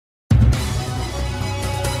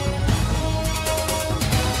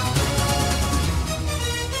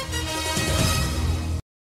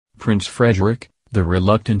Prince Frederik, the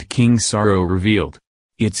reluctant king's sorrow revealed.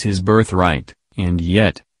 It's his birthright, and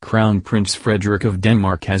yet, Crown Prince Frederik of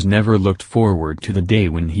Denmark has never looked forward to the day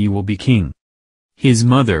when he will be king. His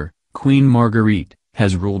mother, Queen Margrethe,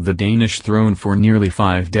 has ruled the Danish throne for nearly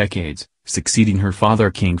 5 decades, succeeding her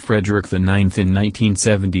father King Frederik IX in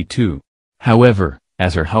 1972. However,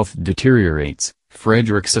 as her health deteriorates,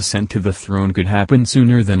 Frederik's ascent to the throne could happen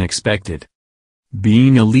sooner than expected.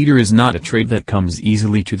 Being a leader is not a trait that comes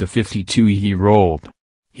easily to the 52-year-old.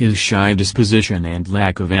 His shy disposition and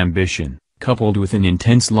lack of ambition, coupled with an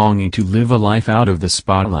intense longing to live a life out of the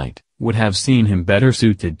spotlight, would have seen him better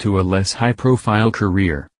suited to a less high-profile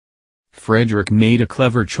career. Frederik made a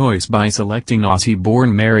clever choice by selecting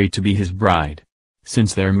Aussie-born Mary to be his bride.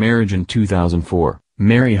 Since their marriage in 2004,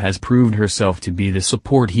 Mary has proved herself to be the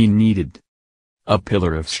support he needed. A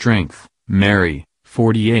pillar of strength, Mary,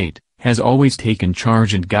 48, has always taken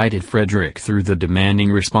charge and guided Frederik through the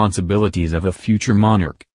demanding responsibilities of a future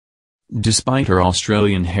monarch. Despite her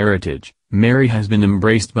Australian heritage, Mary has been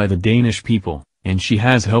embraced by the Danish people, and she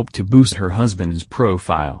has helped to boost her husband's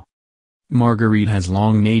profile. Margrethe has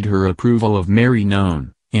long made her approval of Mary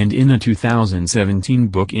known, and in a 2017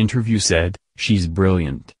 book interview said, "She's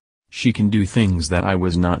brilliant. She can do things that I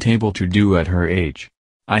was not able to do at her age.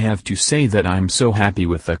 I have to say that I'm so happy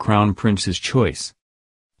with the Crown Prince's choice."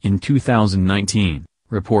 In 2019,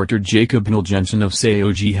 reporter Jacob Jensen of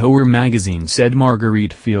Seoji Hoer magazine said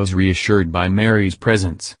Margrethe feels reassured by Mary's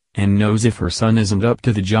presence, and knows if her son isn't up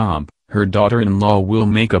to the job, her daughter-in-law will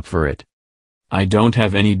make up for it. "I don't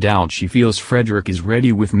have any doubt she feels Frederik is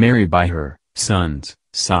ready with Mary by her son's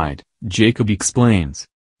side," Jacob explains.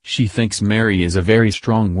 "She thinks Mary is a very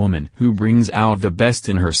strong woman who brings out the best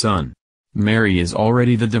in her son. Mary is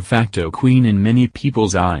already the de facto queen in many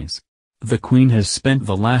people's eyes. The queen has spent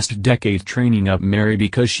the last decade training up Mary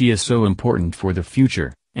because she is so important for the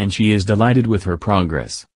future, and she is delighted with her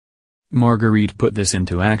progress." Margrethe put this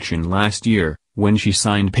into action last year, when she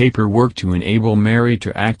signed paperwork to enable Mary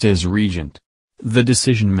to act as regent. The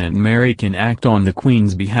decision meant Mary can act on the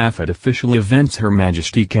Queen's behalf at official events Her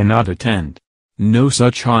Majesty cannot attend. No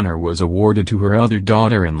such honor was awarded to her other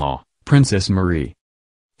daughter-in-law, Princess Marie.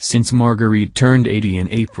 Since Margrethe turned 80 in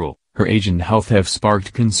April, her age and health have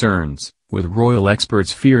sparked concerns, with royal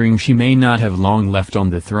experts fearing she may not have long left on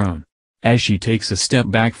the throne. As she takes a step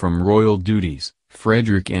back from royal duties,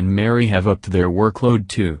 Frederik and Mary have upped their workload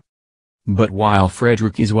too. But while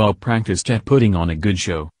Frederik is well practiced at putting on a good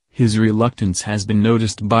show, his reluctance has been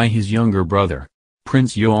noticed by his younger brother.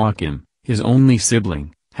 Prince Joachim, his only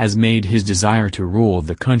sibling, has made his desire to rule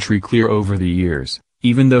the country clear over the years,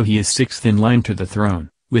 even though he is 6th in line to the throne,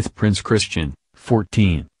 with Prince Christian,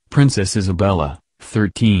 14, Princess Isabella,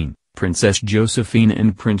 13, Princess Josephine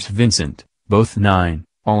and Prince Vincent, both 9,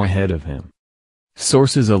 all ahead of him.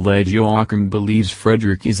 Sources allege Joachim believes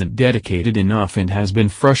Frederik isn't dedicated enough and has been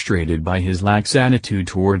frustrated by his lax attitude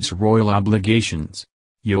towards royal obligations.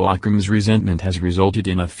 Joachim's resentment has resulted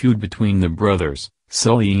in a feud between the brothers,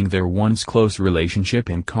 sullying their once close relationship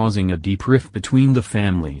and causing a deep rift between the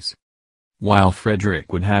families. While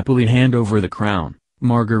Frederik would happily hand over the crown,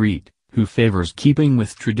 Margrethe, who favors keeping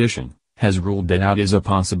with tradition, has ruled it out as a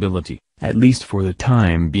possibility, at least for the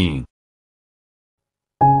time being.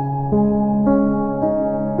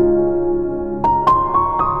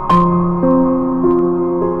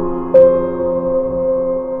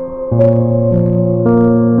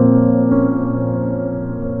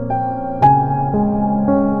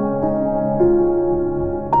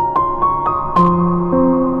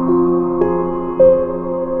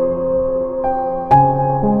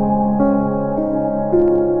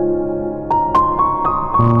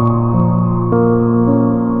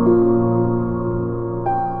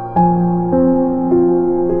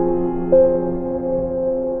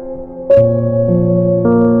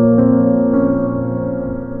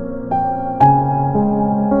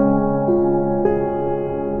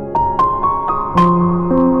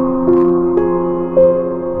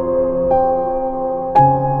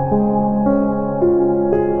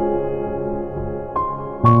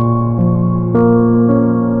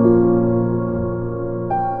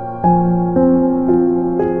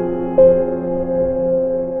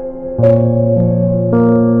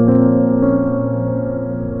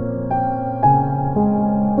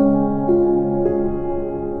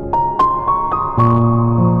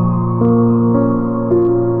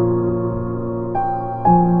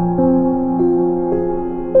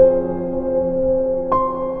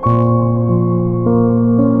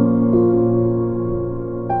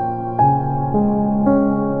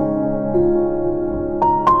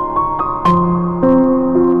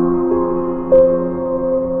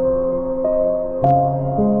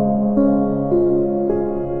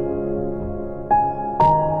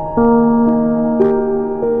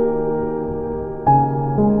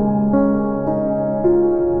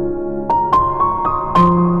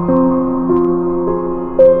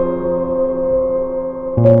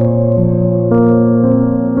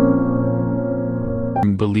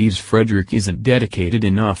 believes Frederik isn't dedicated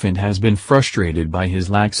enough and has been frustrated by his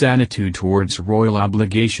lax attitude towards royal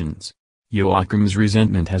obligations. Joachim's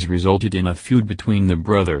resentment has resulted in a feud between the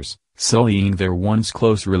brothers, sullying their once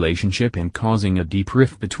close relationship and causing a deep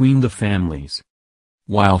rift between the families.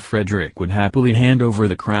 While Frederik would happily hand over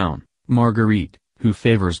the crown, Margrethe, who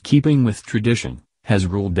favors keeping with tradition, has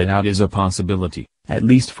ruled that out as a possibility, at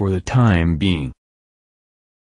least for the time being.